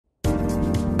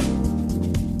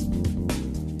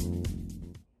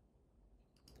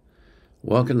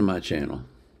Welcome to my channel.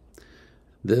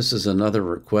 This is another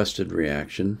requested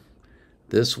reaction.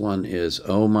 This one is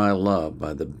Oh My Love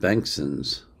by the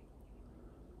Bengsons.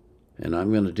 And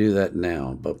I'm going to do that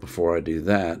now, but before I do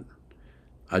that,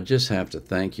 I just have to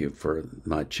thank you for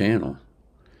my channel.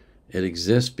 It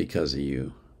exists because of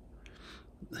you.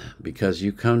 Because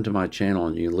you come to my channel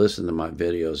and you listen to my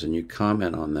videos and you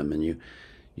comment on them and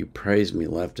you praise me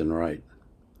left and right.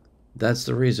 That's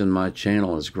the reason my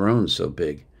channel has grown so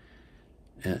big.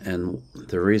 And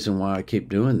the reason why I keep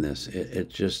doing this,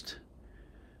 it's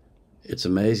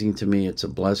amazing to me. It's a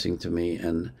blessing to me.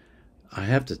 And I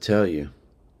have to tell you,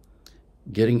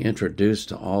 getting introduced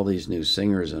to all these new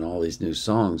singers and all these new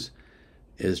songs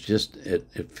is just,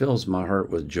 it fills my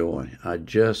heart with joy. I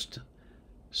just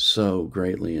so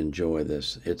greatly enjoy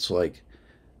this. It's like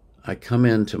I come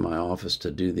into my office to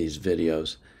do these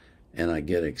videos and I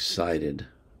get excited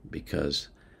because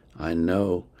I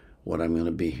know what I'm going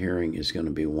to be hearing is going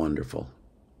to be wonderful.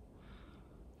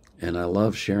 And I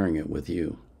love sharing it with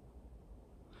you.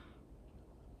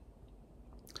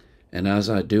 And as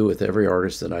I do with every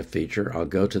artist that I feature, I'll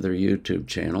go to their YouTube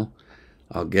channel,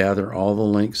 I'll gather all the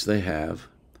links they have,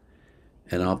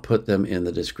 and I'll put them in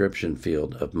the description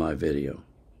field of my video.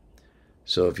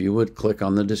 So if you would click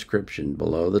on the description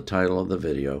below the title of the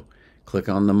video, click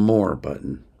on the More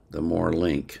button, the More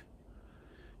link.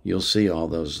 You'll see all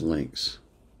those links.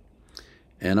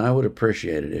 And I would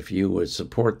appreciate it if you would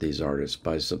support these artists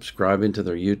by subscribing to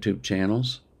their YouTube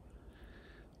channels,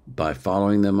 by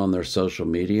following them on their social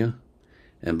media,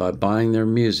 and by buying their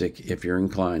music if you're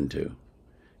inclined to.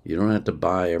 You don't have to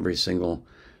buy every single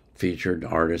featured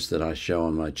artist that I show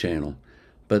on my channel,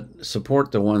 but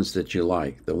support the ones that you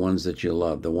like, the ones that you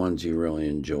love, the ones you really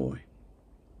enjoy.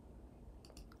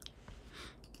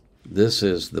 This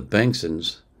is the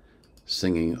Bengsons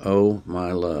singing Oh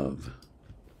My Love.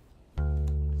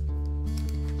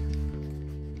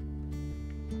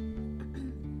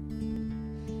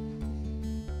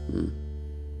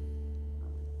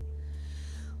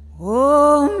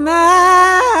 Oh,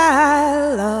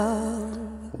 my love.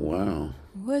 Wow.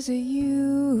 Was it you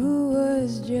who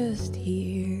was just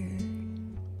here?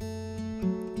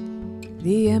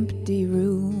 The empty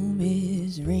room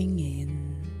is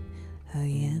ringing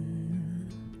again.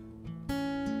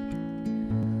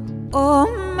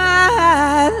 Oh,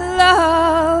 my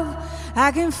love,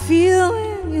 I can feel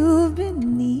when you've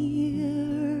been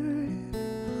near.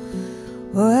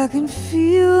 Oh, I can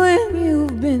feel when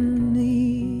you've been near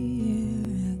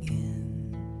again.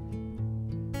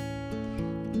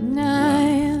 And I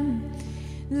am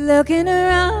looking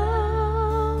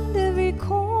around every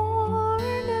corner,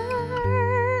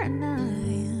 and I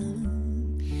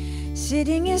am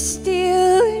sitting as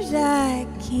still as I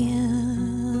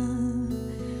can,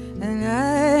 and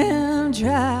I am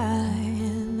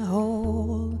trying to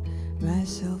hold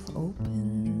myself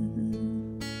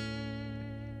open.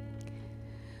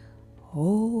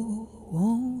 Oh,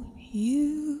 won't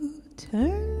you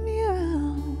turn me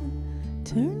around,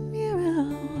 turn me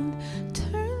around,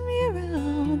 turn me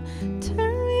around,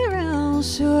 turn me around,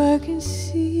 so I can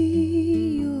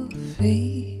see your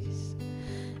face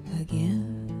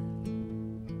again.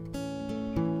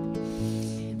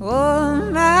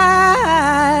 Oh,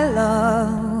 my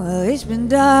love, well, it's been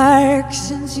dark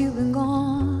since you've been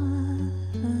gone.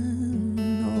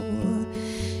 Oh,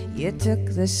 you took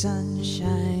the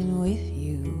sunshine with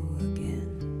you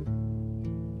again.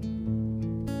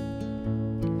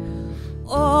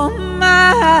 Oh,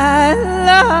 my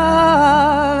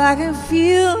love, I can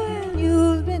feel when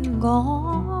you've been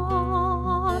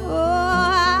gone. Oh,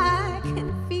 I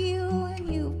can feel when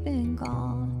you've been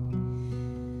gone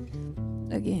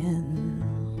again.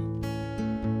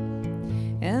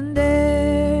 And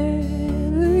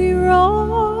every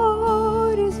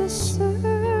road is a circle,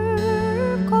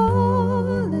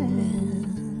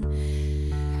 and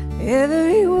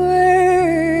every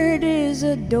word is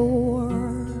a door.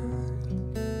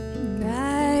 And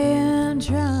I am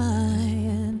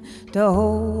trying to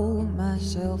hold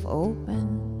myself open,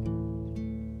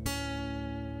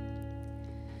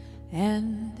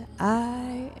 and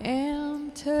I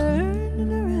am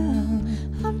turning around,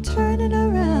 I'm turning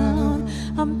around,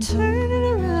 I'm turning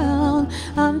around,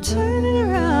 I'm turning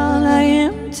around, I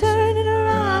am turning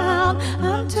around,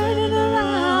 I'm turning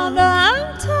around,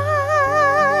 I'm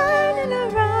turning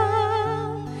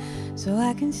around, so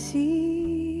I can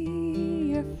see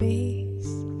your face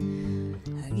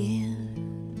again.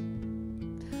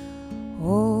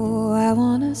 Oh, I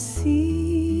wanna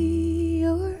see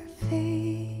your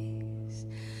face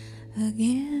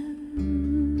again.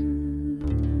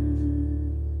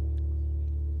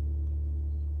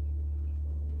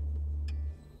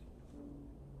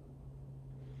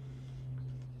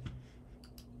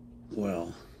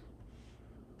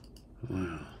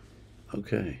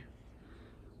 Okay.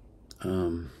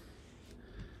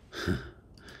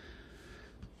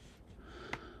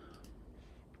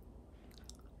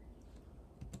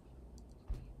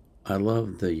 I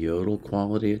love the yodel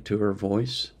quality to her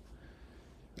voice.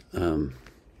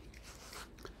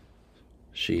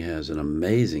 She has an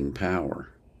amazing power.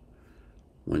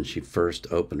 When she first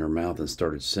opened her mouth and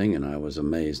started singing, I was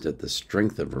amazed at the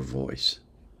strength of her voice.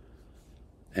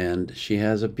 And she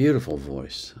has a beautiful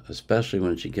voice, especially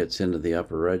when she gets into the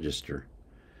upper register.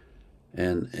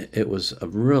 And it was a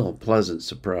real pleasant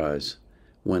surprise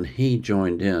when he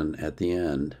joined in at the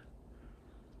end.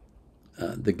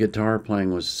 The guitar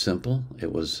playing was simple.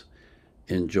 It was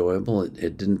enjoyable.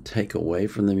 It didn't take away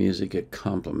from the music. It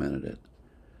complemented it.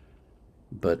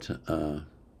 But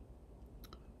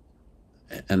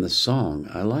and the song,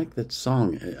 I like that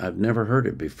song. I've never heard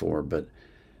it before, but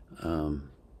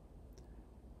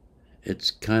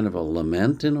it's kind of a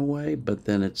lament in a way, but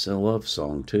then it's a love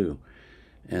song too.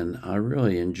 And I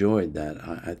really enjoyed that.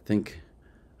 I think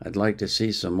I'd like to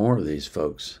see some more of these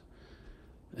folks.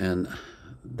 And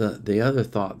the other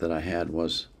thought that I had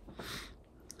was,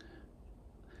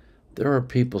 there are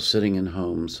people sitting in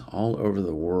homes all over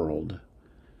the world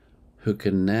who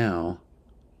can now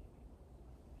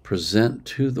present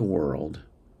to the world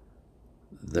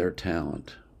their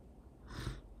talent.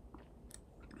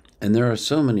 And there are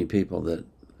so many people that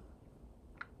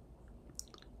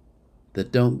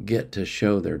don't get to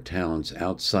show their talents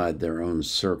outside their own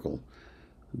circle,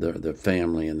 their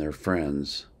family and their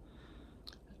friends.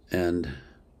 And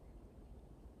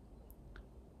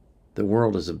the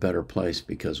world is a better place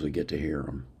because we get to hear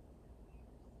them.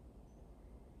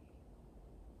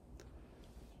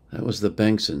 That was the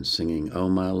Bengsons singing "Oh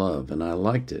My Love," and I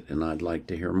liked it, and I'd like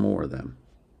to hear more of them.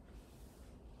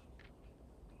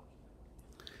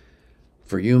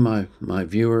 For you, my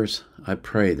viewers, I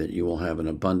pray that you will have an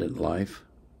abundant life,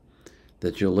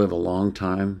 that you'll live a long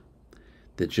time,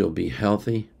 that you'll be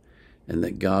healthy, and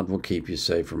that God will keep you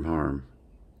safe from harm.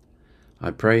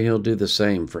 I pray He'll do the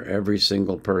same for every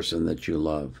single person that you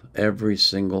love, every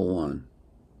single one.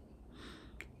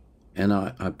 And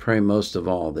I pray most of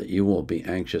all that you will be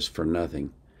anxious for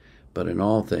nothing, but in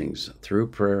all things, through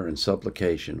prayer and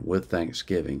supplication with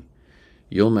thanksgiving,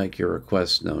 you'll make your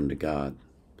requests known to God.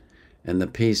 And the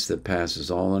peace that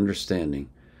passes all understanding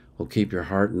will keep your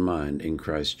heart and mind in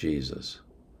Christ Jesus.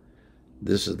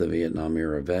 This is the Vietnam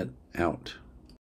Era Vet, out.